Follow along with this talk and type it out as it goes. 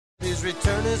His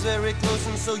return is very close,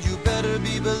 and so you better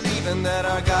be believing that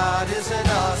our God is an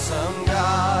awesome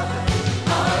God.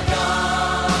 Our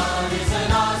God is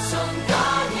an awesome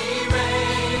God. He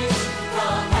reigns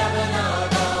from heaven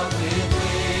above with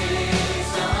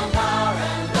wisdom, power,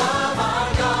 and love.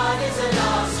 Our God is an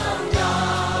awesome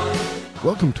God.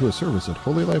 Welcome to a service at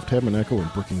Holy Life Tabernacle in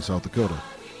Brookings, South Dakota.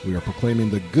 We are proclaiming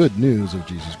the good news of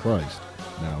Jesus Christ.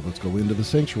 Now let's go into the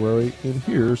sanctuary, and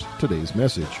here's today's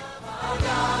message. Our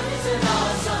God is an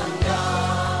awesome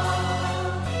God.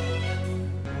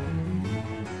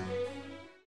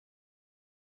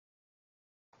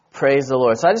 Praise the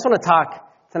Lord. So I just want to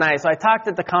talk tonight. So I talked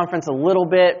at the conference a little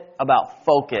bit about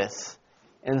focus.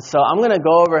 And so I'm going to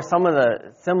go over some of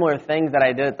the similar things that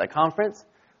I did at the conference.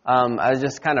 I was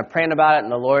just kind of praying about it,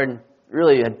 and the Lord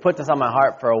really had put this on my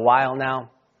heart for a while now.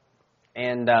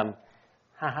 And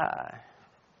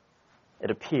it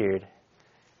appeared.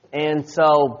 And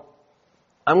so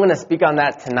I'm going to speak on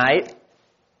that tonight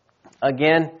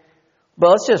again. But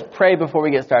let's just pray before we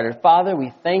get started. Father,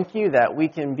 we thank you that we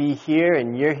can be here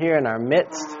and you're here in our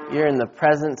midst. You're in the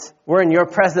presence. We're in your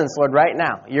presence, Lord, right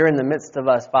now. You're in the midst of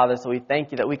us, Father. So we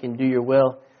thank you that we can do your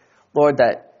will. Lord,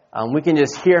 that we can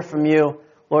just hear from you.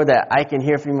 Lord, that I can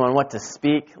hear from you on what to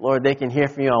speak. Lord, they can hear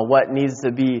from you on what needs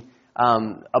to be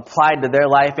applied to their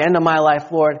life and to my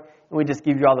life, Lord. And we just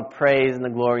give you all the praise and the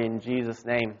glory in Jesus'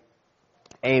 name.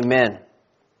 Amen.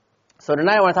 So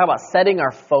tonight I want to talk about setting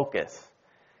our focus.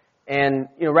 And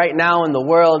right now in the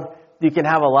world, you can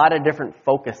have a lot of different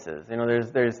focuses.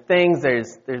 There's things,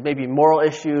 there's maybe moral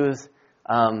issues,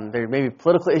 there's maybe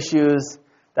political issues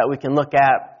that we can look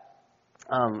at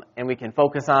and we can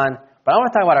focus on. But I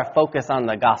want to talk about our focus on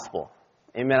the gospel.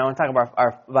 Amen. I want to talk about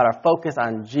our focus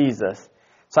on Jesus.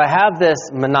 So I have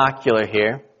this monocular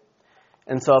here.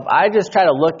 And so if I just try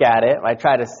to look at it, if I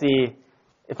try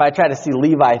to see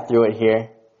Levi through it here,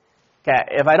 okay,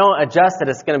 if I don't adjust it,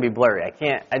 it's going to be blurry.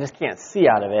 I just can't see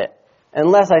out of it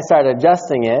unless I start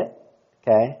adjusting it.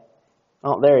 Okay.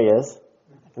 Oh, there he is.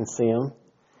 I can see him.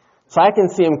 So I can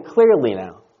see him clearly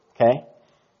now. Okay.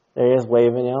 There he is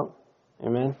waving out.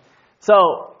 Amen.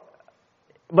 So,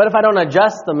 but if I don't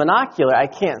adjust the monocular, I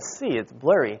can't see. It's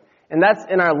blurry. And that's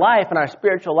in our life, in our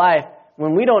spiritual life,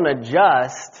 when we don't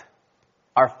adjust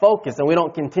our focus and we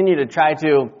don't continue to try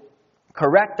to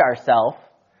correct ourselves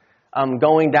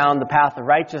going down the path of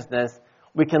righteousness,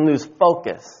 we can lose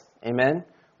focus. Amen?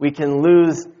 We can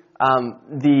lose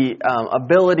the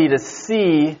ability to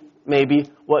see maybe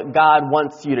what God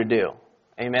wants you to do.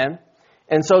 Amen?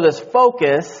 And so this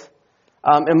focus,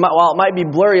 while it might be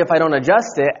blurry if I don't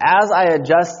adjust it, as I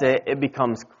adjust it, it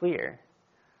becomes clear.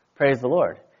 Praise the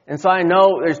Lord. And so I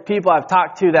know there's people I've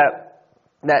talked to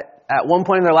that at one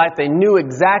point in their life, they knew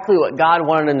exactly what God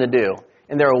wanted them to do.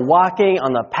 And they were walking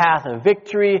on the path of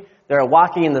victory. They were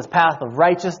walking in this path of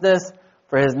righteousness.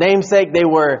 For His name's sake,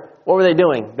 what were they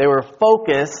doing? They were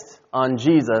focused on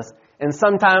Jesus. And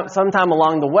sometime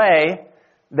along the way,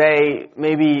 they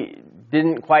maybe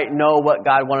didn't quite know what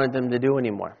God wanted them to do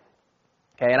anymore.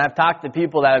 Okay, and I've talked to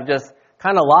people that have just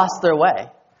kind of lost their way.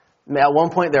 At one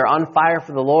point, they're on fire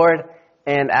for the Lord.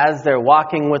 And as they're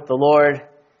walking with the Lord,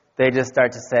 they just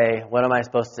start to say, what am I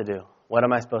supposed to do? What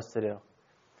am I supposed to do?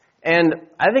 And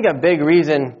I think a big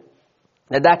reason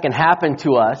that can happen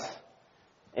to us,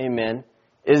 amen,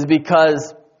 is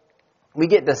because we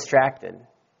get distracted.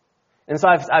 And so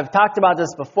I've talked about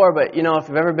this before, but if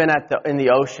you've ever been in the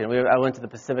ocean, I went to the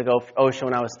Pacific Ocean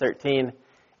when I was 13,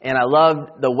 and I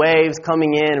loved the waves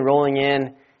coming in, rolling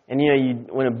in, and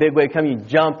when a big wave comes, you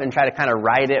jump and try to kind of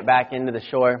ride it back into the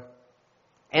shore.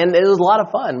 And it was a lot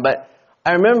of fun, but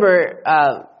I remember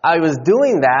I was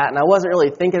doing that, and I wasn't really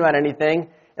thinking about anything.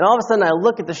 And all of a sudden, I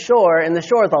look at the shore, and the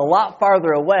shore is a lot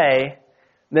farther away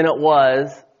than it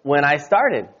was when I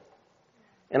started.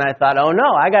 And I thought, oh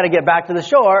no, I got to get back to the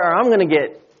shore, or I'm going to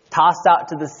get tossed out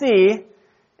to the sea.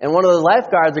 And one of those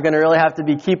lifeguards are going to really have to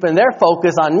be keeping their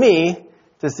focus on me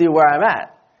to see where I'm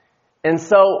at. And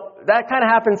so that kind of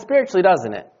happens spiritually,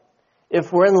 doesn't it?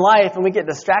 If we're in life and we get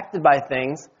distracted by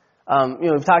things.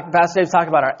 Pastor Dave's talked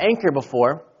about our anchor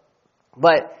before,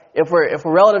 but if we're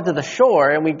relative to the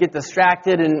shore and we get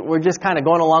distracted and we're just kind of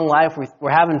going along life,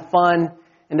 we're having fun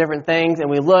and different things, and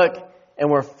we look and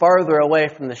we're farther away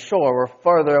from the shore, we're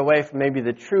farther away from maybe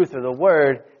the truth or the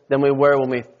word than we were when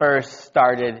we first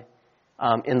started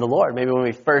in the Lord, maybe when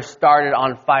we first started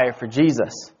on fire for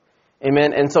Jesus.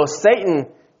 Amen. And so Satan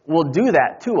will do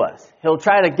that to us. He'll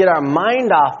try to get our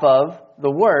mind off of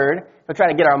the word. He'll try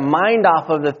to get our mind off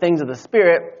of the things of the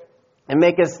Spirit and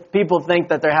make people think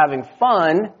that they're having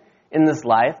fun in this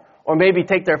life, or maybe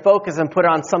take their focus and put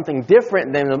it on something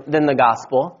different than the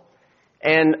gospel.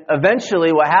 And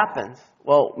eventually what happens?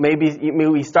 Well, maybe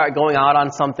we start going out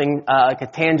on something like a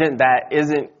tangent that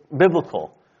isn't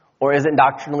biblical or isn't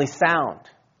doctrinally sound.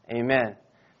 Amen.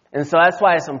 And so that's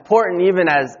why it's important, even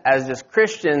as just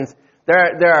Christians,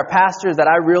 there are pastors that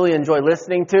I really enjoy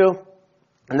listening to,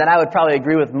 and that I would probably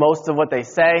agree with most of what they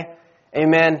say.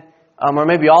 Amen. Or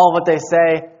maybe all of what they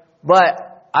say.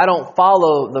 But I don't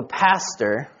follow the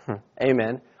pastor.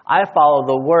 Amen. I follow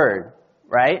the Word,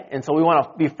 right? And so we want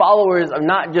to be followers of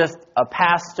not just a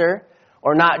pastor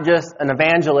or not just an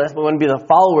evangelist, but we want to be the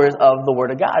followers of the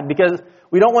Word of God. Because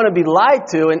we don't want to be lied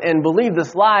to and believe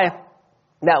this lie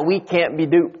that we can't be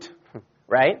duped,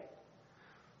 right?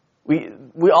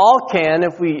 We all can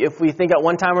if we think at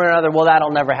one time or another, well,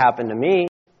 that'll never happen to me.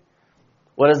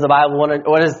 What does the Bible want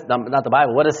to? Not the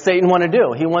Bible? What does Satan want to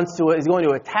do? He's going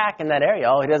to attack in that area.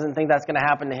 Oh, he doesn't think that's going to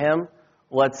happen to him.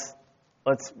 Let's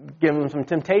give him some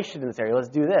temptation in this area. Let's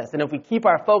do this. And if we keep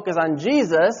our focus on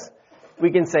Jesus,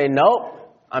 we can say,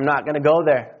 nope, I'm not going to go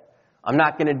there. I'm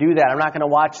not going to do that. I'm not going to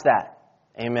watch that.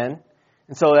 Amen.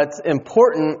 And so that's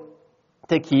important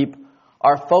to keep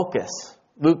our focus.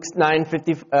 Luke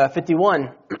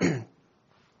 9:51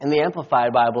 in the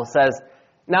Amplified Bible says,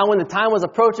 "Now when the time was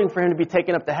approaching for him to be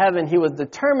taken up to heaven, he was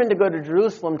determined to go to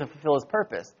Jerusalem to fulfill his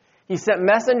purpose. He sent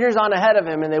messengers on ahead of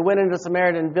him, and they went into a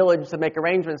Samaritan village to make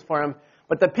arrangements for him.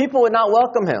 But the people would not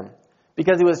welcome him,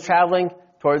 because he was traveling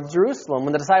towards Jerusalem.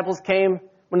 When disciples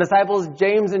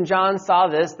James and John saw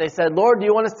this, they said, 'Lord, do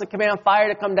you want us to command fire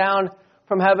to come down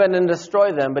from heaven and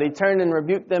destroy them?' But he turned and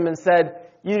rebuked them and said,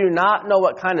 'You do not know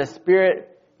what kind of spirit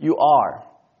you are.'"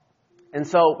 And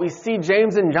so we see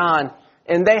James and John,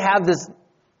 and they have this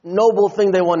noble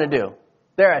thing they want to do.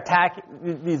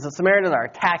 These Samaritans are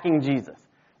attacking Jesus.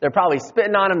 They're probably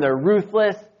spitting on him. They're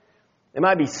ruthless. They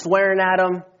might be swearing at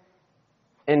him.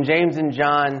 And James and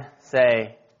John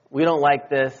say, "We don't like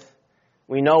this.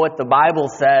 We know what the Bible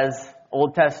says."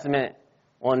 Old Testament,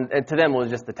 well, to them it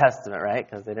was just the Testament, right?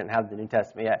 Because they didn't have the New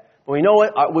Testament yet. But we know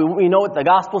what the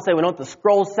Gospels say. We know what the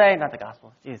scrolls say. Not the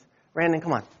Gospels. Jeez, Brandon,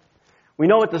 come on. We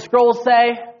know what the scrolls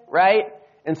say, right?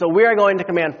 And so we are going to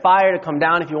command fire to come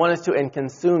down if you want us to and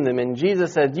consume them. And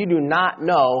Jesus says, "You do not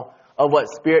know of what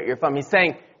spirit you're from." He's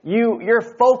saying, your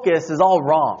focus is all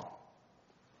wrong,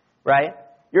 right?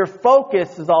 Your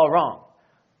focus is all wrong.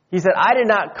 He said, "I did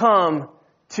not come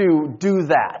to do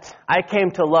that. I came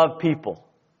to love people."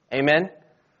 Amen?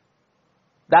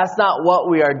 That's not what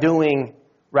we are doing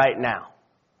right now.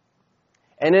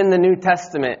 And in the New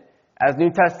Testament, as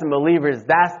New Testament believers,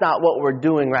 that's not what we're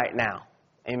doing right now.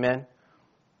 Amen?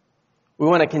 We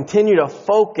want to continue to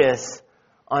focus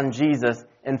on Jesus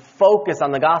and focus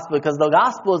on the gospel, because the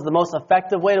gospel is the most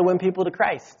effective way to win people to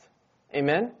Christ.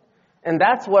 Amen? And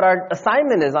that's what our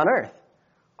assignment is on earth.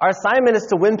 Our assignment is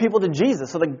to win people to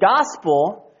Jesus. So the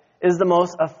gospel is the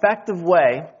most effective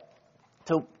way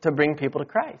to bring people to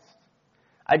Christ.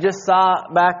 I just saw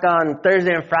back on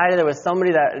Thursday and Friday, there was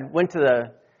somebody that went to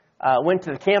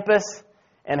the campus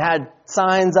and had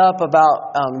signs up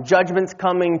about judgments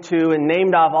coming to, and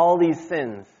named off all these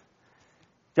sins.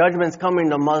 Judgments coming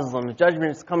to Muslims,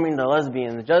 judgments coming to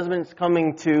lesbians, judgments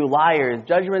coming to liars,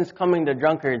 judgments coming to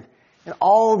drunkards, and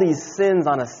all these sins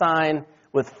on a sign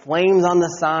with flames on the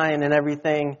sign and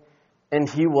everything. And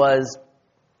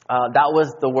that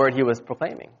was the word he was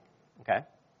proclaiming. Okay.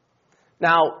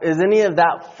 Now, is any of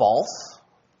that false?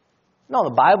 No,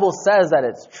 the Bible says that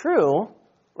it's true,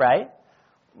 right?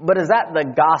 But is that the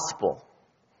gospel?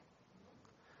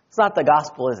 It's not the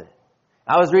gospel, is it?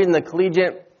 I was reading the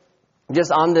Collegiate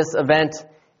just on this event,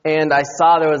 and I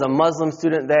saw there was a Muslim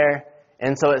student there,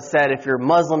 and so it said, if you're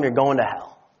Muslim, you're going to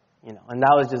hell. And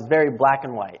that was just very black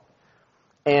and white.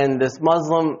 And this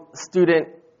Muslim student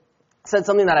said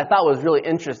something that I thought was really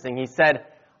interesting. He said,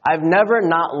 "I've never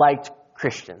not liked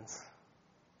Christians."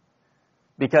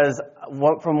 Because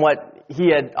from what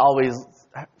he had always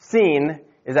seen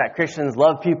is that Christians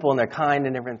love people and they're kind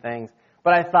and different things.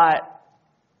 But I thought,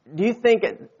 do you think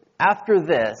after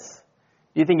this,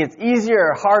 do you think it's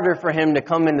easier or harder for him to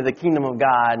come into the kingdom of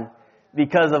God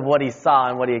because of what he saw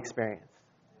and what he experienced?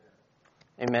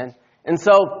 Amen. And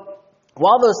so,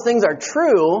 while those things are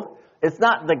true, it's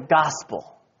not the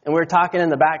gospel. And we're talking in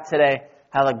the back today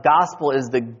how the gospel is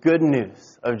the good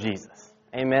news of Jesus.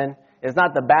 Amen. It's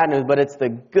not the bad news, but it's the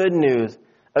good news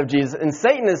of Jesus. And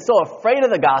Satan is so afraid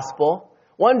of the gospel.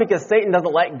 One, because Satan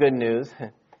doesn't like good news.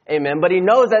 Amen. But he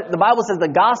knows that the Bible says the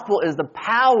gospel is the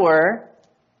power,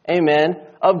 amen,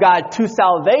 of God to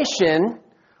salvation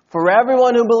for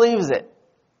everyone who believes it.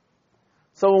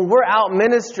 So when we're out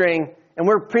ministering and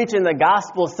we're preaching the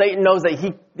gospel, Satan knows that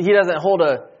he doesn't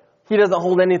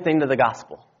hold anything to the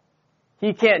gospel.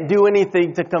 he can't do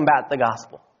anything to combat the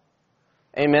gospel.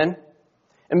 Amen?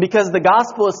 And because the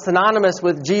gospel is synonymous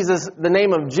with Jesus, the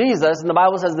name of Jesus, and the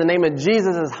Bible says the name of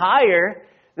Jesus is higher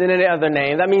than any other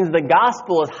name, that means the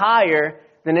gospel is higher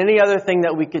than any other thing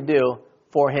that we could do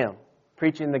for him.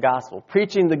 Preaching the gospel,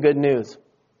 preaching the good news.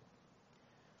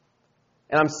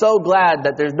 And I'm so glad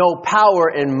that there's no power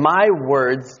in my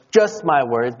words, just my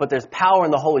words, but there's power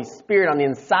in the Holy Spirit on the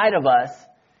inside of us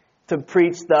to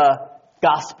preach the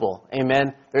gospel.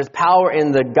 Amen? There's power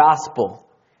in the gospel.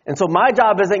 And so my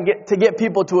job isn't to get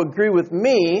people to agree with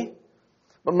me,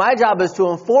 but my job is to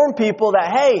inform people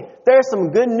that, hey, there's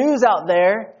some good news out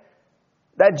there,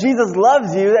 that Jesus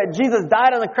loves you, that Jesus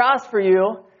died on the cross for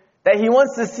you, that he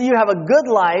wants to see you have a good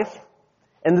life,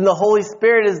 and then the Holy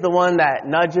Spirit is the one that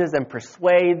nudges and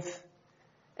persuades.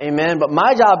 Amen. But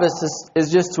my job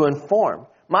is just to inform.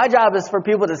 My job is for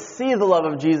people to see the love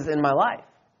of Jesus in my life.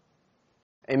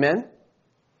 Amen.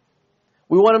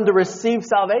 We want them to receive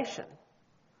salvation.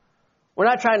 We're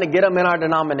not trying to get them in our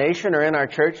denomination or in our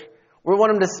church. We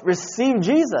want them to receive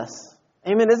Jesus.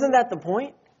 Amen. Isn't that the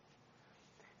point?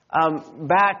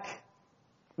 Back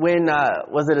when,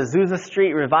 was it Azusa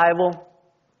Street Revival?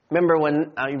 Remember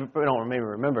when, you don't maybe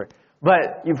remember,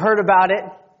 but you've heard about it,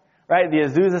 right? The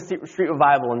Azusa Street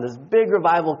Revival, and this big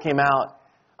revival came out,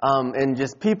 and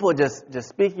just people just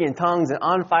speaking in tongues and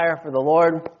on fire for the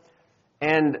Lord.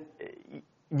 And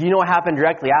do you know what happened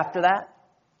directly after that?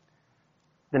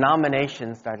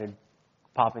 Denominations started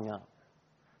popping up.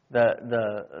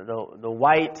 The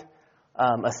white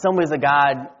Assemblies of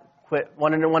God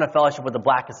wanted a fellowship with the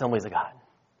black Assemblies of God.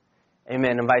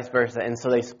 Amen, and vice versa. And so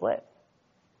they split.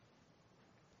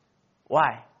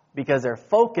 Why? Because their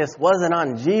focus wasn't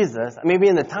on Jesus, maybe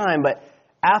in the time, but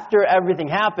after everything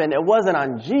happened, it wasn't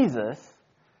on Jesus.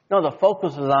 No, the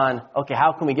focus was on, okay,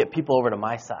 how can we get people over to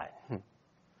my side?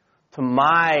 To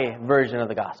my version of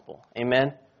the gospel.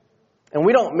 Amen? And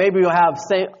maybe we'll have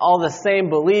all the same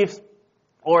beliefs,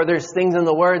 or there's things in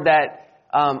the Word that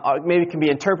maybe can be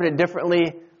interpreted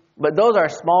differently, but those are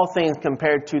small things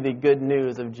compared to the good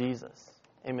news of Jesus.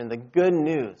 Amen. The good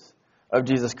news of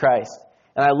Jesus Christ.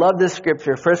 And I love this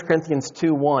scripture, 1 Corinthians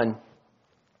 2:1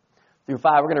 through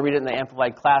 5. We're going to read it in the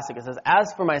Amplified Classic. It says,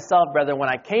 "As for myself, brethren, when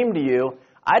I came to you,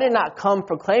 I did not come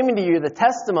proclaiming to you the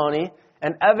testimony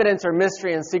and evidence or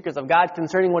mystery and secrets of God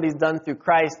concerning what he's done through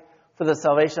Christ for the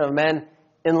salvation of men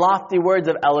in lofty words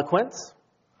of eloquence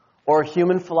or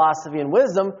human philosophy and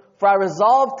wisdom, for I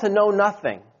resolved to know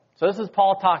nothing." So this is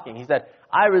Paul talking. He said,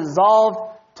 I resolved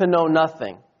to know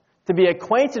nothing, to be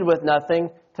acquainted with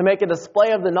nothing, to make a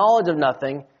display of the knowledge of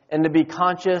nothing, and to be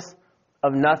conscious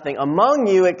of nothing among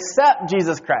you except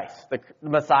Jesus Christ, the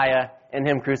Messiah, and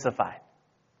him crucified.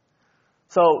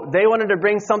 So they wanted to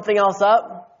bring something else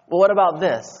up. Well, what about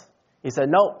this? He said,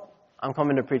 nope, I'm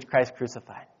coming to preach Christ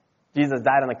crucified. Jesus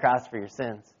died on the cross for your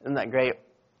sins. Isn't that great?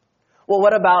 Well,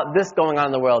 what about this going on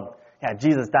in the world? Yeah,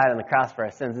 Jesus died on the cross for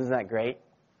our sins. Isn't that great?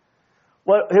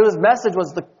 Well, his message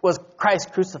was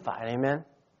Christ crucified. Amen?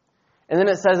 And then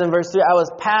it says in verse 3, I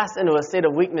was passed into a state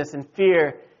of weakness and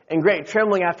fear and great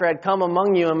trembling after I had come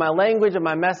among you, and my language and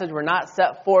my message were not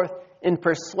set forth in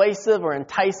persuasive or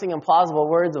enticing and plausible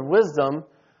words of wisdom,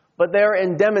 but they were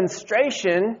in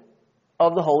demonstration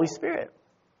of the Holy Spirit.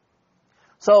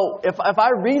 So if I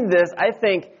read this, I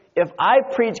think if I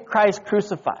preach Christ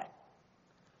crucified,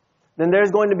 then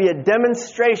there's going to be a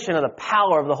demonstration of the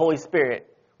power of the Holy Spirit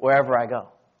wherever I go.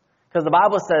 Because the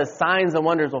Bible says signs and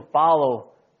wonders will follow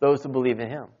those who believe in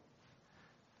him.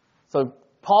 So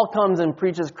Paul comes and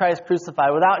preaches Christ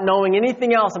crucified without knowing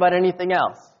anything else about anything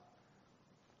else.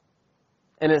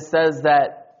 And it says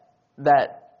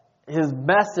that his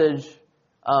message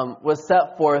was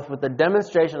set forth with the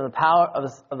demonstration of the power of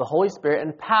the Holy Spirit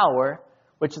and power,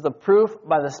 which is the proof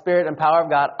by the Spirit and power of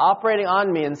God operating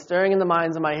on me and stirring in the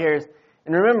minds of my hearers.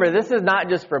 And remember, this is not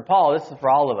just for Paul, this is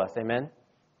for all of us. Amen?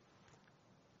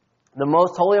 The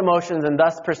most holy emotions and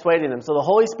thus persuading them. So the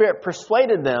Holy Spirit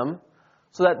persuaded them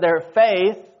so that their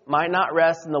faith might not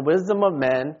rest in the wisdom of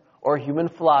men or human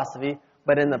philosophy,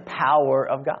 but in the power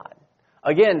of God.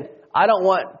 Again, I don't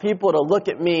want people to look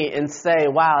at me and say,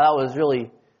 wow, that was really,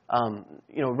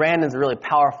 Randon's a really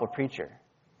powerful preacher.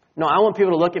 No, I want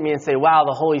people to look at me and say, wow,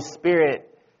 the Holy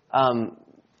Spirit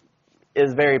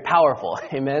is very powerful.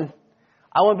 Amen?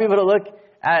 I want people to look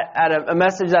at a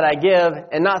message that I give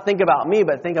and not think about me,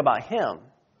 but think about him.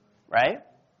 Right?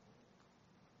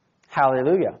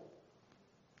 Hallelujah.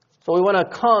 So we want to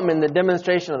come in the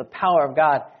demonstration of the power of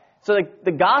God. So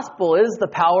the gospel is the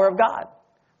power of God.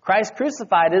 Christ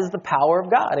crucified is the power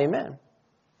of God. Amen.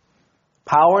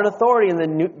 Power and authority in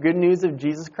the good news of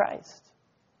Jesus Christ.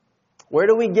 Where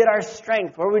do we get our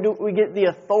strength? Where do we get the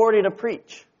authority to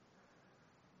preach?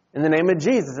 In the name of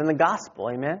Jesus, in the gospel,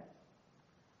 amen?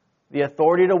 The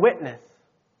authority to witness.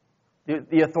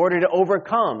 The authority to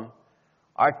overcome.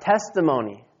 Our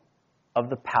testimony of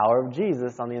the power of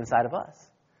Jesus on the inside of us.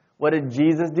 What did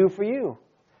Jesus do for you?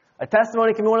 A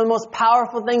testimony can be one of the most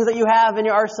powerful things that you have in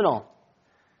your arsenal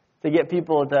to get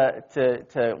people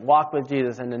to walk with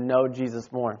Jesus and to know Jesus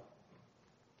more.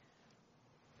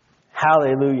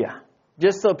 Hallelujah.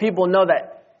 Just so people know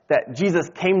that Jesus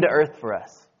came to earth for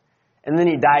us. And then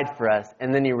He died for us.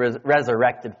 And then He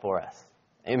resurrected for us.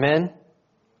 Amen?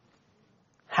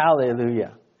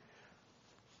 Hallelujah.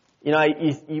 You know,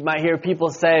 you might hear people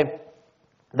say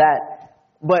that,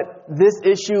 but this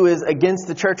issue is against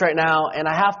the church right now, and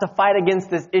I have to fight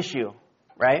against this issue,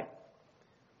 right?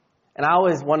 And I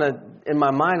always want to, in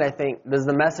my mind, I think, does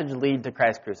the message lead to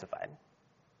Christ crucified?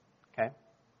 Okay?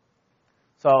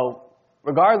 So,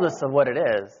 regardless of what it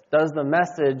is, does the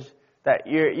message that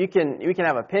we can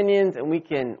have opinions and we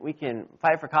can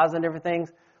fight for causes and different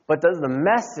things, but does the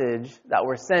message that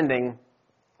we're sending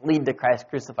lead to Christ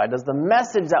crucified? Does the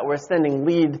message that we're sending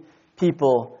lead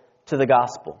people to the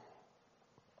gospel?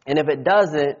 And if it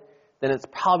doesn't, then it's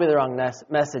probably the wrong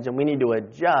message, and we need to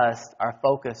adjust our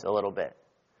focus a little bit.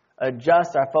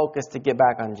 Adjust our focus to get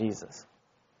back on Jesus.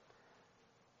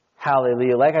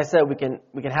 Hallelujah. Like I said, we can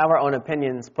have our own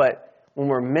opinions, but when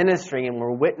we're ministering and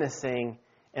we're witnessing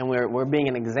and we're being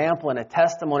an example and a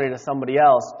testimony to somebody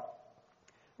else,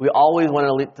 we always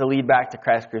want to lead back to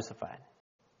Christ crucified.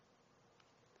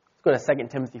 Let's go to 2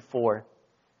 Timothy 4,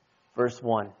 verse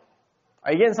 1.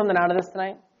 Are you getting something out of this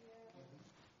tonight?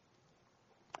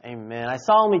 Amen. I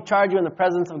solemnly charge you in the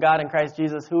presence of God in Christ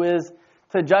Jesus, who is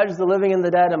to judge the living and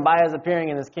the dead, and by His appearing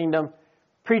in His kingdom,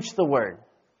 preach the word.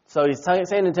 So he's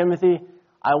saying to Timothy,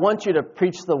 I want you to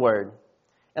preach the word.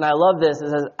 And I love this. It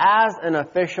says, as an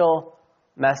official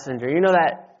messenger. You know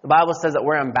that the Bible says that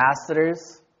we're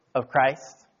ambassadors of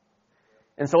Christ?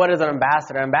 And so what is an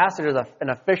ambassador? An ambassador is an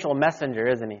official messenger,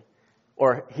 isn't he?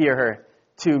 Or he or her.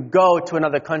 To go to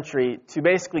another country to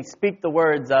basically speak the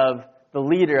words of the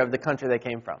leader of the country they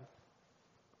came from.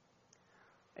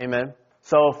 Amen.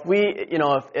 So if we,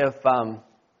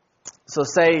 so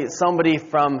say somebody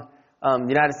from the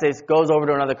United States goes over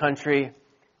to another country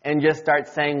and just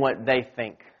starts saying what they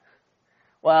think.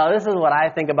 Well, this is what I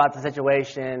think about the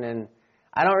situation, and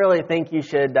I don't really think you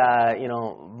should,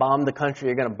 bomb the country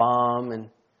you're going to bomb. And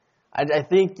I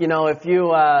think, if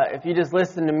you just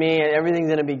listen to me, everything's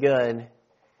going to be good.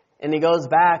 And he goes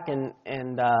back and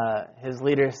his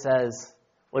leader says,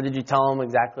 well, did you tell him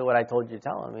exactly what I told you to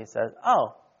tell him? He says,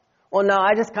 oh, well, no,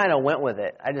 I just kind of went with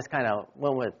it. I just kind of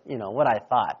went with, what I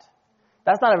thought.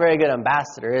 That's not a very good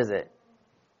ambassador, is it?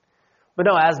 But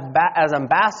no, as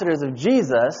ambassadors of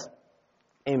Jesus,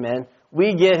 amen,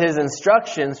 we get His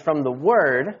instructions from the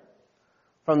Word,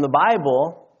 from the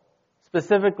Bible,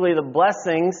 specifically the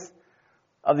blessings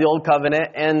of the Old Covenant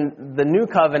and the New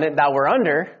Covenant that we're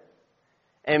under.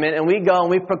 Amen. And we go and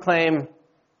we proclaim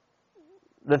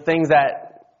the things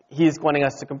that He's wanting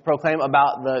us to proclaim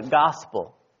about the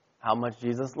gospel. How much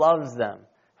Jesus loves them.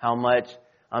 How much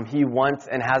He wants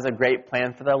and has a great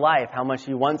plan for their life. How much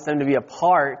He wants them to be a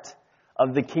part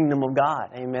of the kingdom of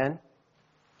God. Amen.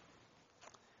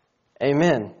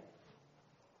 Amen.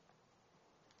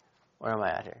 Where am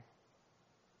I at here?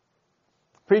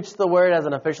 Preach the word as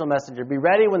an official messenger. Be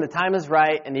ready when the time is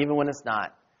right and even when it's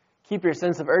not. Keep your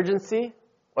sense of urgency,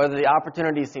 whether the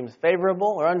opportunity seems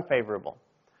favorable or unfavorable,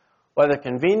 whether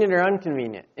convenient or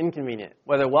inconvenient,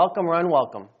 whether welcome or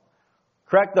unwelcome.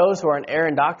 Correct those who are in error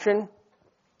in doctrine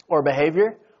or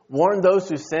behavior. Warn those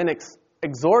who sin.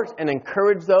 Exhort and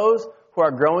encourage those who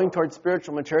are growing towards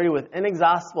spiritual maturity with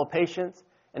inexhaustible patience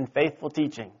and faithful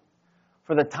teaching.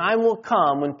 For the time will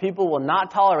come when people will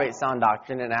not tolerate sound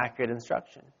doctrine and accurate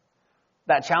instruction.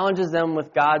 That challenges them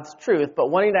with God's truth, but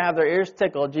wanting to have their ears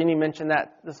tickled, Jeannie mentioned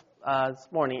that this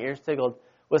morning, ears tickled,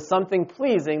 with something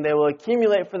pleasing, they will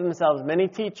accumulate for themselves many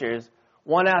teachers,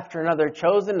 one after another,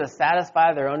 chosen to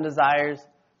satisfy their own desires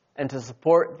and to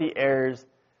support the errors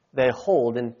they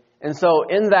hold. And so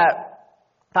in that,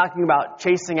 talking about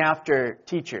chasing after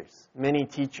teachers, many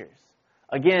teachers.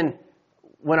 Again,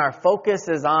 when our focus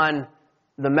is on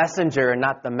the messenger and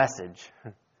not the message,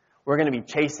 we're going to be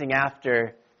chasing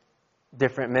after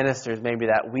different ministers maybe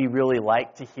that we really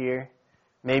like to hear,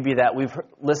 maybe that we've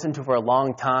listened to for a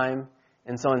long time.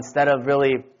 And so instead of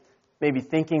really maybe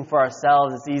thinking for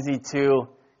ourselves, it's easy to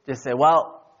just say,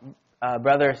 well,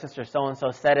 brother or sister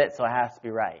so-and-so said it, so it has to be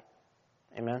right.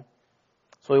 Amen?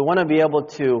 So we want to be able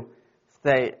to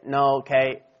say, no,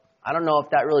 okay, I don't know if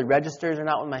that really registers or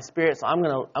not with my spirit, so I'm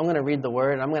gonna read the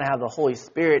Word, and I'm gonna have the Holy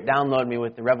Spirit download me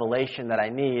with the revelation that I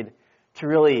need to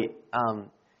really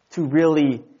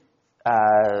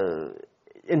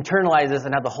internalize this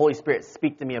and have the Holy Spirit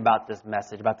speak to me about this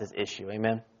message, about this issue.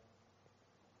 Amen.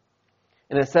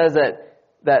 And it says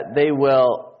that they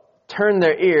will turn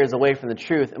their ears away from the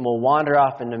truth and will wander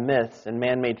off into myths and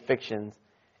man-made fictions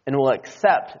and will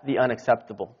accept the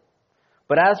unacceptable.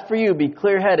 But as for you, be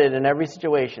clear-headed in every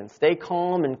situation. Stay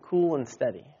calm and cool and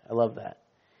steady. I love that.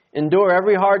 Endure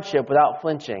every hardship without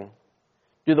flinching.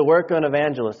 Do the work of an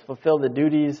evangelist. Fulfill the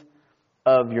duties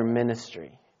of your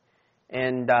ministry.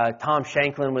 And Tom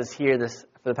Shanklin was here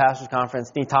for the pastors'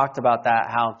 conference, and he talked about that,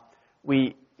 how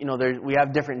we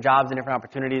have different jobs and different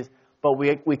opportunities, but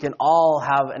we can all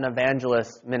have an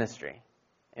evangelist ministry.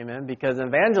 Amen? Because an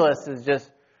evangelist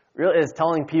is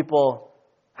telling people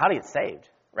how to get saved,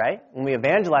 right? When we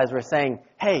evangelize, we're saying,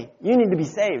 hey, you need to be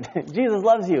saved. Jesus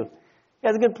loves you. He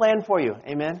has a good plan for you.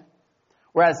 Amen?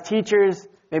 Whereas teachers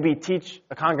maybe teach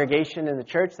a congregation in the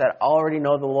church that already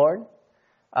know the Lord.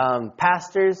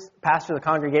 Pastor the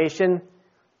congregation,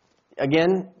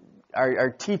 again, are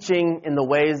teaching in the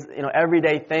ways,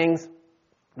 everyday things.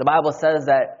 The Bible says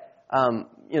that,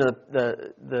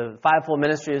 the fivefold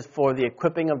ministry is for the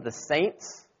equipping of the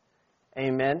saints.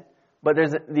 Amen. But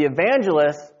the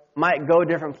evangelists might go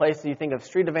different places. You think of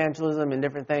street evangelism and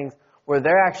different things where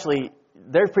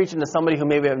they're preaching to somebody who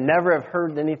maybe have never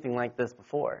heard anything like this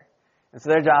before. And so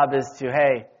their job is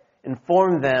to,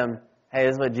 inform them, hey,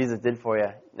 this is what Jesus did for you.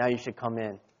 Now you should come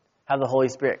in. Have the Holy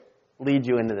Spirit lead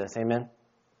you into this. Amen.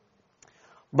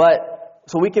 But,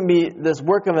 so we can be this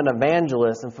work of an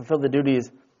evangelist and fulfill the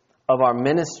duties of our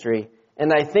ministry.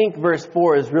 And I think verse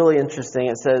 4 is really interesting.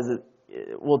 It says,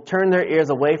 will turn their ears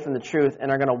away from the truth and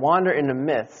are going to wander into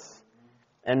myths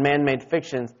and man-made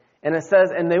fictions. And it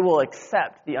says, and they will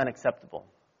accept the unacceptable.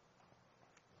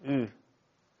 I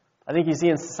think you see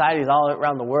in societies all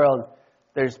around the world,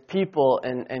 there's people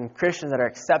and Christians that are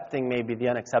accepting maybe the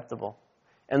unacceptable.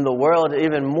 And the world,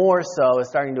 even more so, is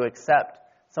starting to accept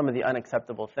some of the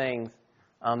unacceptable things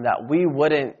that we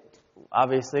wouldn't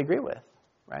obviously agree with,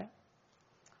 right?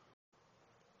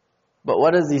 But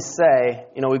what does he say?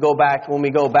 When we go back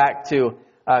to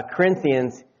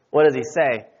Corinthians, what does he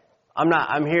say? I'm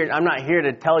not here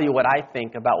to tell you what I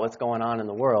think about what's going on in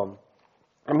the world.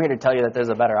 I'm here to tell you that there's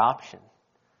a better option.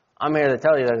 I'm here to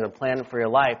tell you there's a plan for your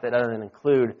life that doesn't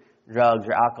include drugs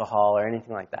or alcohol or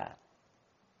anything like that.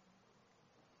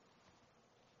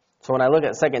 So when I look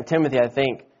at 2 Timothy, I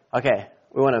think, okay,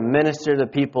 we want to minister to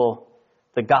people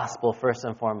the gospel first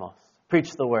and foremost. Preach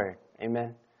the word.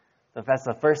 Amen. So that's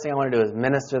the first thing I want to do is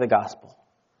minister the gospel.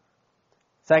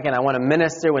 Second, I want to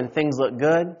minister when things look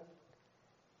good,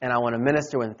 and I want to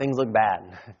minister when things look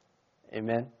bad.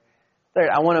 Amen. Third,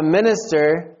 I want to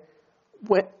minister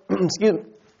when,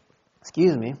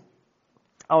 excuse me.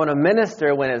 I want to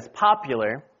minister when it's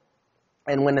popular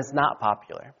and when it's not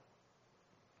popular.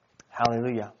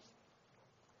 Hallelujah.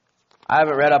 I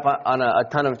haven't read up on a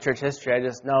ton of church history. I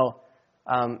just know,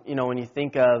 when you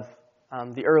think of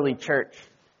the early church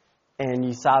and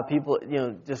you saw people,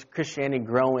 just Christianity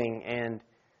growing, and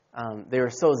they were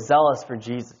so zealous for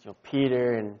Jesus.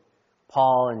 Peter and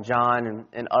Paul and John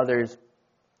and others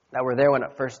that were there when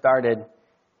it first started.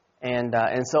 And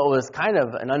so it was kind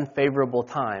of an unfavorable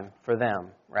time for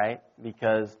them, right?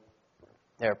 Because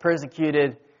they were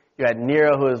persecuted. You had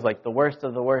Nero, who was like the worst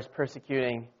of the worst,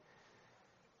 persecuting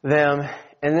them.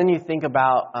 And then you think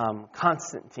about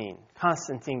Constantine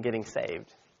getting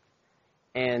saved.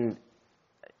 And,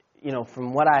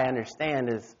 from what I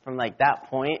understand is from like that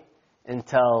point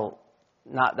until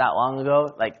not that long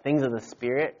ago, like things of the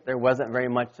Spirit, there wasn't very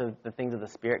much of the things of the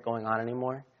Spirit going on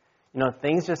anymore.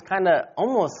 Things just kind of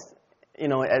almost, at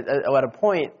a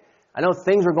point, I know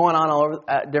things were going on all over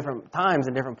at different times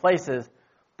in different places,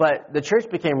 but the church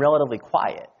became relatively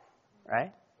quiet,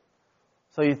 right?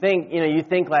 So you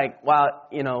think like, wow,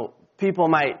 people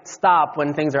might stop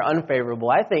when things are unfavorable.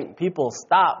 I think people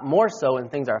stop more so when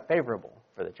things are favorable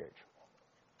for the church.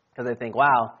 Because they think,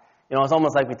 wow, it's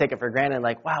almost like we take it for granted,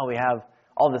 like, wow, we have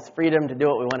all this freedom to do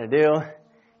what we want to do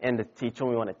and to teach when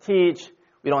we want to teach.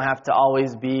 We don't have to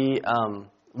always be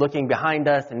looking behind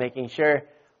us and making sure.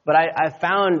 But I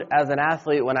found as an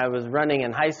athlete when I was running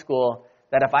in high school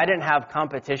that if I didn't have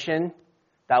competition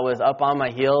that was up on my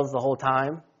heels the whole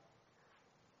time,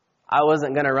 I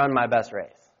wasn't going to run my best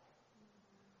race.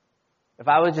 If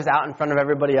I was just out in front of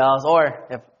everybody else, or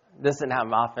if this didn't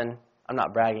happen often, I'm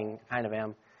not bragging, kind of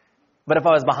am, but if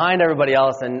I was behind everybody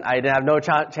else and I didn't have no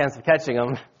chance of catching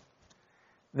them,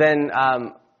 then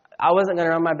I I wasn't going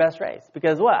to run my best race.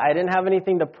 Because what? I didn't have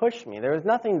anything to push me. There was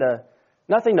nothing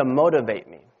to motivate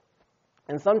me.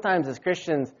 And sometimes as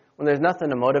Christians, when there's nothing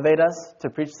to motivate us to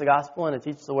preach the gospel and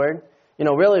to teach the word,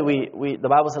 really the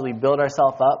Bible says we build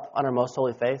ourselves up on our most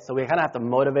holy faith. So we kind of have to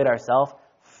motivate ourselves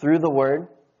through the word.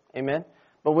 Amen.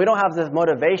 But we don't have this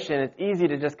motivation. It's easy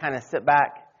to just kind of sit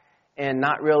back and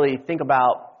not really think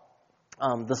about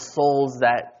the souls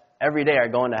that every day are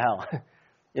going to hell.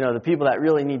 The people that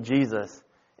really need Jesus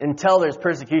until there's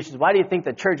persecutions. Why do you think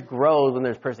the church grows when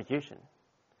there's persecution?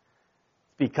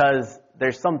 It's because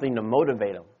there's something to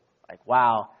motivate them. Like,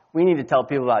 wow, we need to tell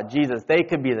people about Jesus. They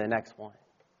could be the next one.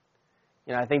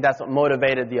 I think that's what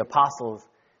motivated the apostles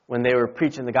when they were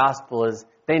preaching the gospel is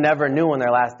they never knew when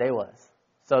their last day was.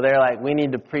 So they're like, we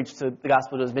need to preach the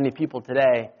gospel to as many people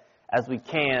today as we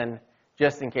can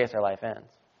just in case our life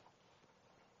ends.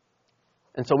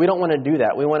 And so we don't want to do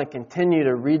that. We want to continue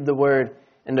to read the word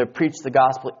and to preach the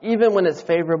gospel even when it's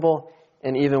favorable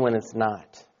and even when it's not.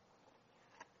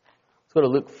 Let's go to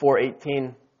Luke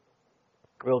 4:18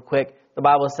 real quick. The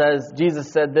Bible says,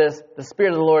 Jesus said this, "The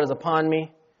Spirit of the Lord is upon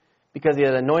me, because He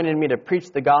has anointed me to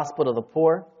preach the gospel to the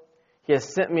poor. He has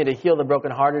sent me to heal the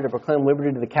brokenhearted, to proclaim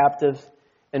liberty to the captives,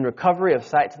 and recovery of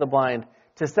sight to the blind,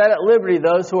 to set at liberty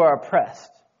those who are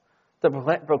oppressed, to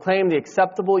proclaim the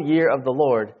acceptable year of the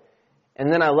Lord."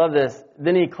 And then I love this.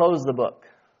 Then He closed the book.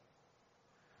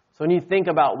 So when you think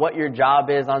about what your job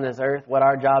is on this earth, what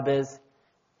our job is,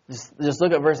 just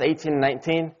look at verse 18 and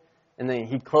 19, and then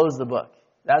He closed the book.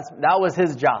 That was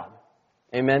His job.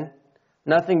 Amen?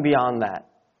 Nothing beyond that.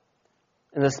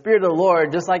 And the Spirit of the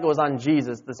Lord, just like it was on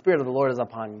Jesus, the Spirit of the Lord is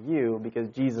upon you because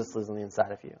Jesus lives on the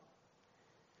inside of you.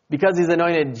 Because He's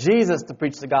anointed Jesus to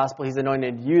preach the gospel, He's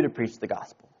anointed you to preach the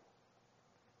gospel.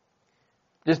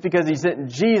 Just because He sent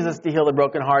Jesus to heal the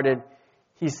brokenhearted,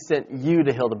 He sent you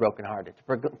to heal the brokenhearted,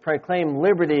 to proclaim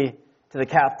liberty to the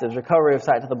captives, recovery of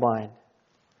sight to the blind,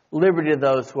 liberty to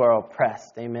those who are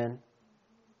oppressed. Amen.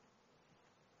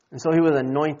 And so He was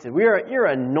anointed. You're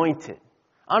anointed.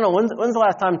 I don't know, when's the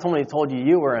last time somebody told you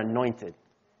you were anointed?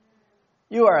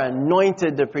 You are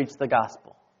anointed to preach the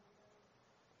gospel.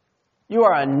 You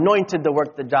are anointed to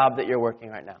work the job that you're working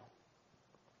right now.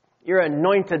 You're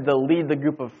anointed to lead the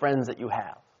group of friends that you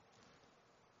have.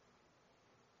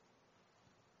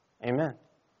 Amen.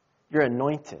 You're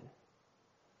anointed.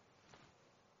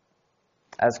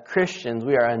 As Christians,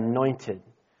 we are anointed.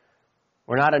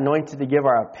 We're not anointed to give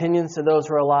our opinions to those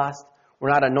who are lost. We're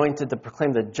not anointed to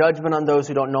proclaim the judgment on those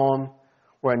who don't know Him.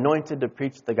 We're anointed to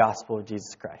preach the gospel of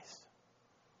Jesus Christ.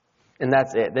 And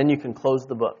that's it. Then you can close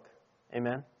the book.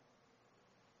 Amen.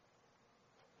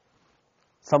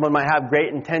 Someone might have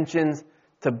great intentions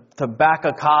to back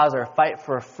a cause or fight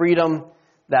for a freedom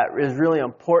that is really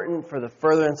important for the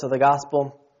furtherance of the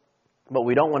gospel, but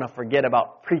we don't want to forget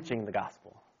about preaching the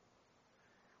gospel.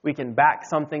 We can back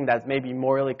something that's maybe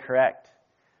morally correct,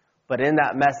 but in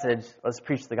that message, let's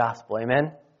preach the gospel.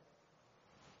 Amen?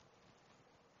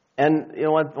 And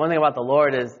one thing about the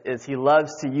Lord is He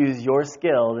loves to use your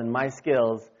skills and my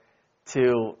skills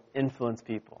to influence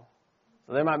people.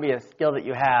 So there might be a skill that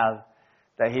you have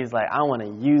that He's like, I want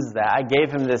to use that. I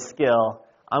gave Him this skill.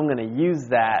 I'm going to use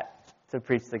that to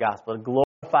preach the gospel, to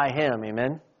glorify Him.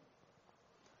 Amen?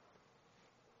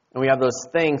 And we have those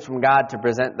things from God to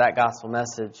present that gospel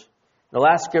message. The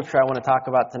last scripture I want to talk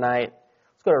about tonight,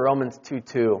 let's go to Romans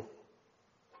 2:2.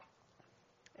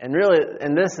 And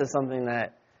this is something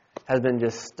that has been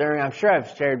just stirring. I'm sure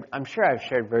I've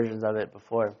shared versions of it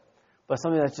before, but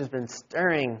something that's just been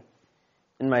stirring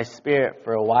in my spirit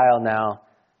for a while now.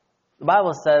 The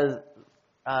Bible says,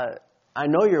 I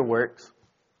know your works,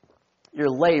 your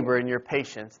labor and your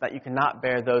patience, that you cannot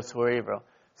bear those who are evil.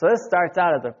 So this starts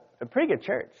out as a pretty good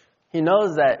church. He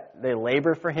knows that they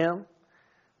labor for Him,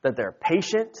 that they're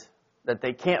patient, that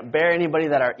they can't bear anybody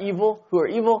that are evil, who are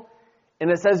evil. And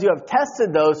it says you have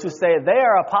tested those who say they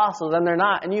are apostles and they're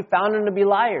not, and you found them to be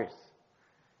liars.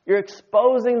 You're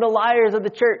exposing the liars of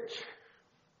the church.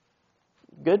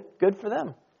 Good for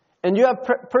them. And you have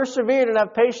persevered and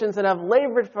have patience and have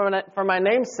labored for my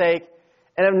name's sake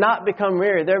and have not become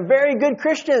weary. They're very good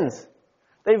Christians.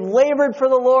 They've labored for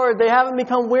the Lord. They haven't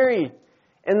become weary.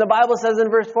 And the Bible says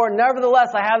in verse 4, nevertheless,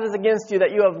 I have this against you,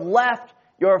 that you have left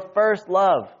your first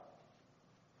love.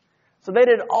 So they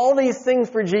did all these things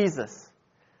for Jesus.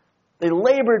 They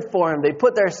labored for Him. They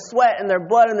put their sweat and their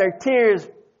blood and their tears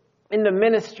into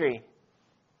ministry.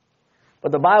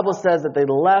 But the Bible says that they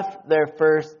left their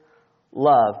first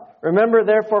love. Remember,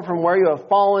 therefore, from where you have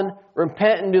fallen,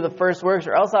 repent and do the first works,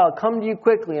 or else I will come to you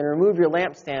quickly and remove your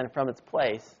lampstand from its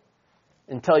place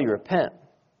until you repent.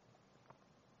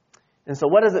 And so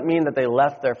what does it mean that they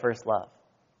left their first love?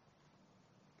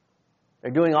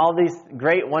 They're doing all these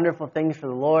great, wonderful things for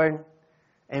the Lord.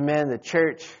 Amen. The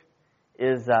church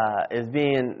is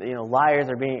being, liars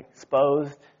are being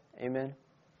exposed. Amen.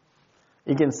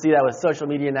 You can see that with social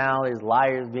media now. There's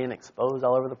liars being exposed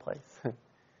all over the place.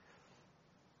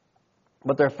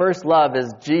 But their first love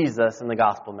is Jesus and the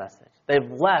gospel message.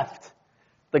 They've left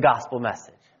the gospel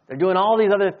message. They're doing all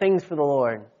these other things for the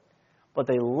Lord, but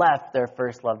they left their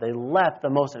first love. They left the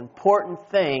most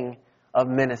important thing of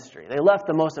ministry. They left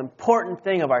the most important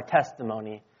thing of our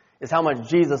testimony is how much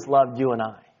Jesus loved you and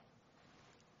I.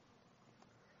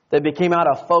 They became out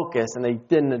of focus and they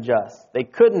didn't adjust. They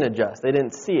couldn't adjust. They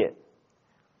didn't see it.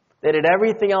 They did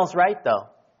everything else right, though.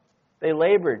 They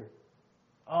labored.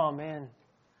 Oh, man.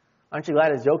 Aren't you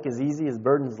glad his yoke is easy, his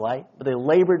burden is light? But they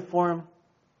labored for him.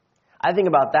 I think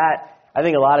about that. I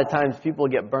think a lot of times people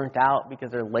get burnt out because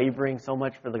they're laboring so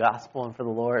much for the gospel and for the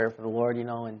Lord,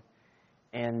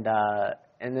 and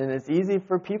then it's easy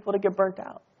for people to get burnt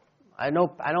out. I know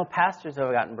pastors who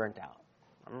have gotten burnt out.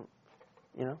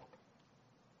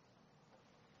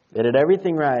 They did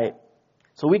everything right.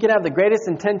 So we can have the greatest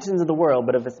intentions of the world,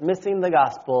 but if it's missing the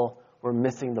gospel, we're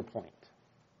missing the point.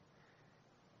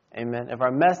 Amen. If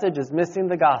our message is missing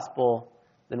the gospel,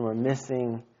 then we're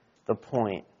missing the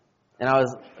point. And I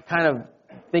was kind of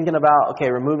thinking about,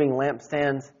 removing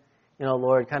lampstands.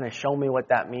 Lord, kind of show me what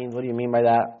that means. What do you mean by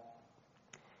that?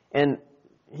 And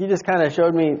he just kind of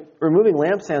showed me removing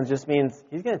lampstands just means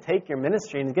he's going to take your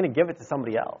ministry and he's going to give it to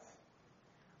somebody else.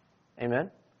 Amen.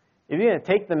 If you're going to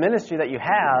take the ministry that you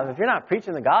have, if you're not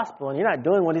preaching the gospel and you're not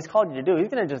doing what he's called you to do, he's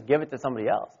going to just give it to somebody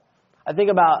else. I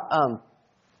think about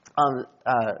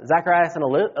Zacharias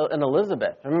and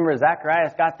Elizabeth. Remember,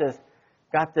 Zacharias got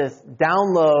this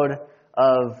download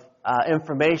of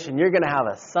information. You're going to have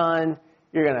a son.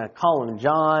 You're going to call him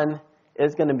John.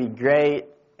 It's going to be great.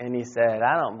 And he said,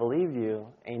 I don't believe you,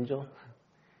 angel.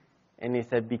 And he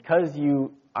said, because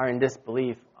you are in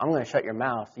disbelief, I'm going to shut your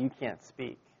mouth so you can't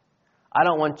speak. I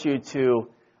don't want you to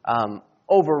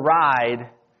override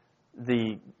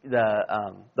the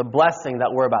blessing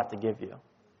that we're about to give you.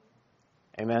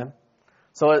 Amen.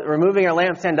 So removing our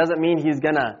lampstand doesn't mean he's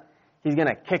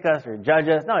gonna kick us or judge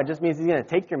us. No, it just means he's gonna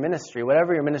take your ministry,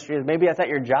 whatever your ministry is. Maybe that's at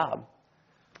your job.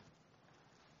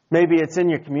 Maybe it's in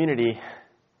your community,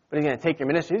 but he's gonna take your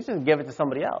ministry. He's just gonna give it to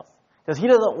somebody else because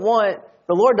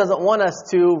the Lord doesn't want us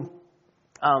to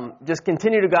just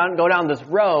continue to go down this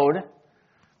road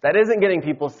that isn't getting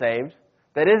people saved,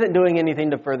 that isn't doing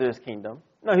anything to further his kingdom.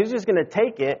 No, he's just going to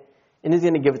take it and he's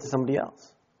going to give it to somebody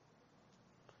else.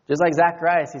 Just like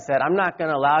Zacharias, he said, I'm not going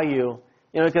to allow you,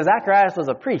 because Zacharias was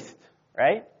a priest,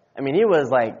 right? I mean, he was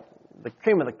like the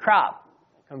cream of the crop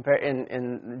compared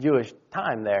in the Jewish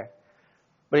time there.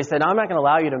 But he said, no, I'm not going to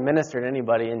allow you to minister to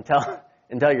anybody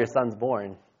until your son's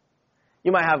born.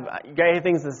 You might have great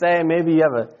things to say, maybe you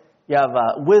have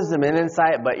wisdom and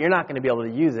insight, but you're not going to be able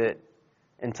to use it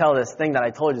until this thing that I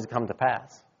told you to come to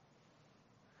pass.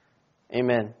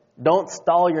 Amen. Don't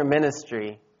stall your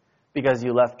ministry because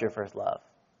you left your first love.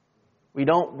 We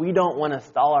don't want to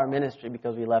stall our ministry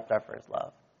because we left our first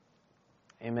love.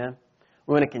 Amen.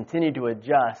 We want to continue to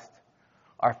adjust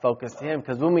our focus to him,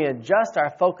 because when we adjust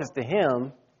our focus to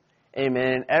him,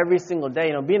 amen, every single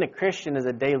day, being a Christian is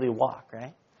a daily walk,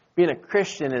 right? Being a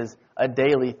Christian is a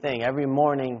daily thing. Every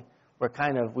morning we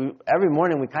kind of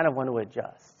want to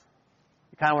adjust.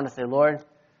 You kind of want to say, Lord,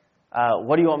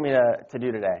 what do you want me to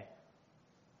do today?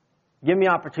 Give me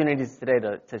opportunities today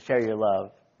to share your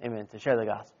love. Amen. To share the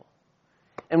gospel.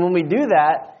 And when we do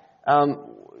that,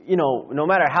 no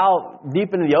matter how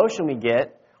deep into the ocean we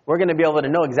get, we're going to be able to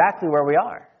know exactly where we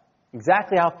are.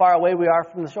 Exactly how far away we are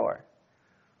from the shore.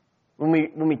 When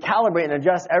we calibrate and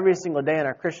adjust every single day in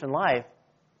our Christian life,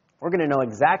 we're going to know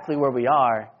exactly where we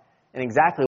are and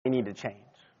exactly what we need to change.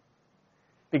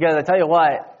 Because I tell you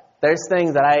what, there's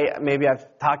things that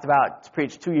I've talked about to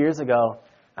preach 2 years ago.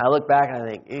 And I look back and I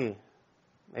think,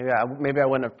 maybe I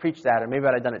wouldn't have preached that, or maybe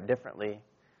I'd have done it differently.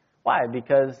 Why?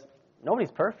 Because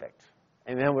nobody's perfect.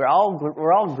 Amen. We're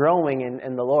all growing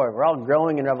in the Lord. We're all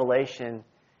growing in revelation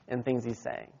and things he's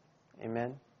saying.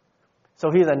 Amen.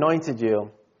 So he's anointed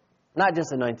you, not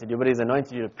just anointed you, but he's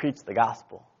anointed you to preach the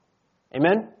gospel.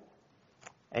 Amen.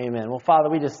 Amen. Well, Father,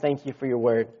 we just thank you for your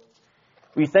word.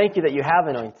 We thank you that you have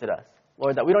anointed us.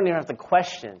 Lord, that we don't even have to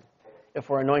question if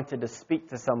we're anointed to speak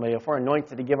to somebody, if we're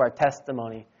anointed to give our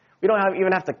testimony. We don't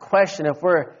even have to question if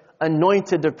we're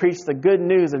anointed to preach the good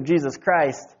news of Jesus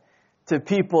Christ to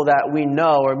people that we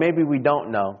know or maybe we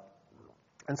don't know.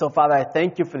 And so, Father, I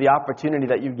thank you for the opportunity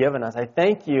that you've given us. I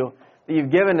thank you that you've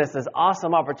given us this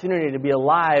awesome opportunity to be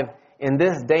alive in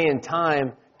this day and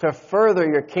time to further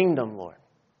your kingdom, Lord.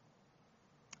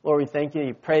 Lord, we thank you.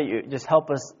 You pray you just help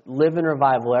us live in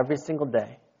revival every single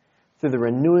day through the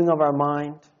renewing of our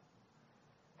mind.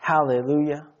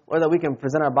 Hallelujah. Lord, that we can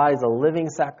present our bodies a living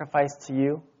sacrifice to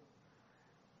you.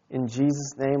 In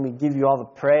Jesus' name, we give you all the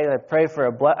praise. I pray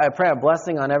a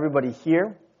blessing on everybody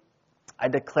here. I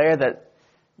declare that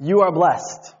you are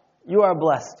blessed. You are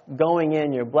blessed going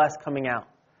in. You're blessed coming out.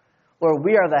 Lord,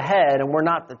 we are the head and we're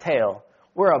not the tail.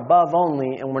 We're above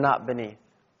only and we're not beneath.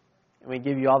 And we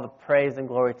give you all the praise and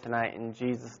glory tonight in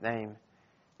Jesus' name.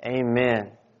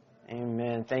 Amen.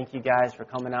 Amen. Thank you guys for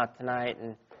coming out tonight,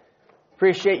 and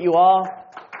appreciate you all.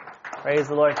 Praise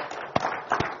the Lord.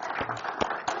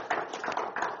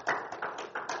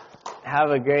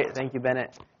 Thank you,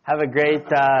 Bennett. Have a great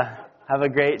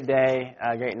day,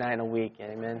 a great night and a week.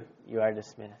 Amen. You are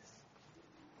dismissed.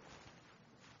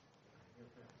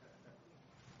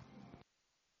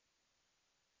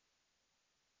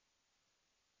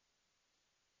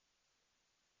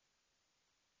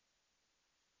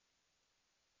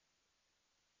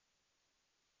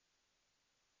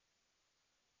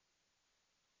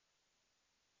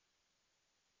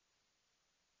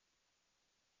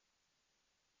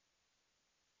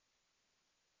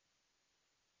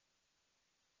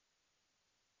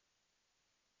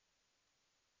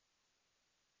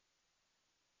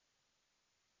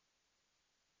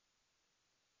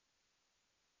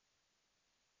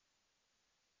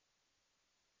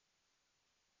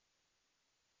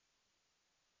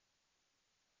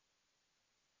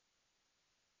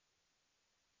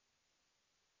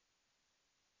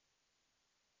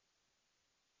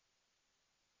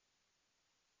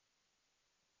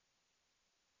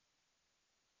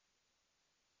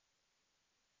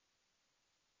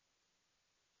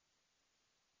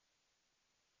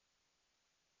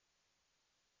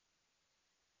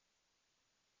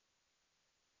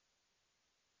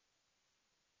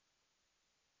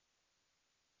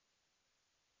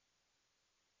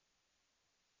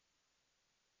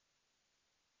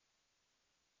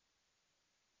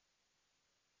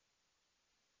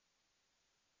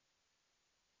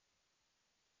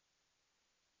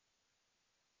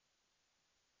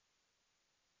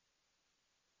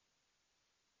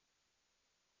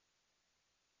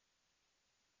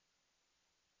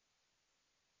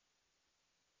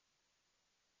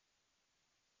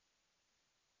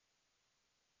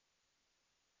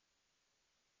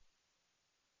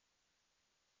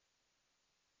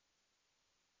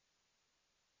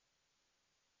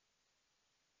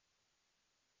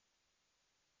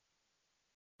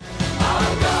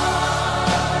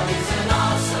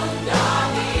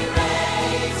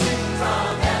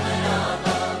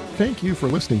 Thank you for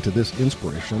listening to this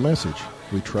inspirational message.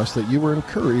 We trust that you were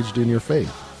encouraged in your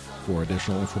faith. For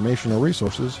additional information or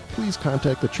resources, please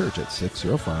contact the church at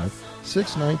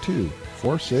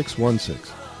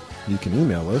 605-692-4616. You can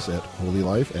email us at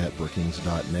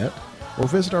holylife@brookings.net or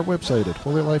visit our website at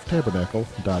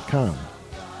holylifetabernacle.com.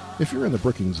 If you're in the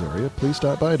Brookings area, please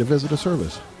stop by to visit a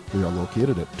service. We are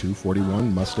located at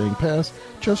 241 Mustang Pass,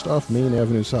 just off Main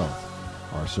Avenue South.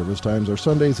 Our service times are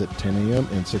Sundays at 10 a.m.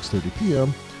 and 6:30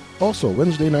 p.m., also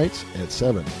Wednesday nights at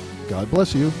 7. God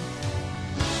bless you.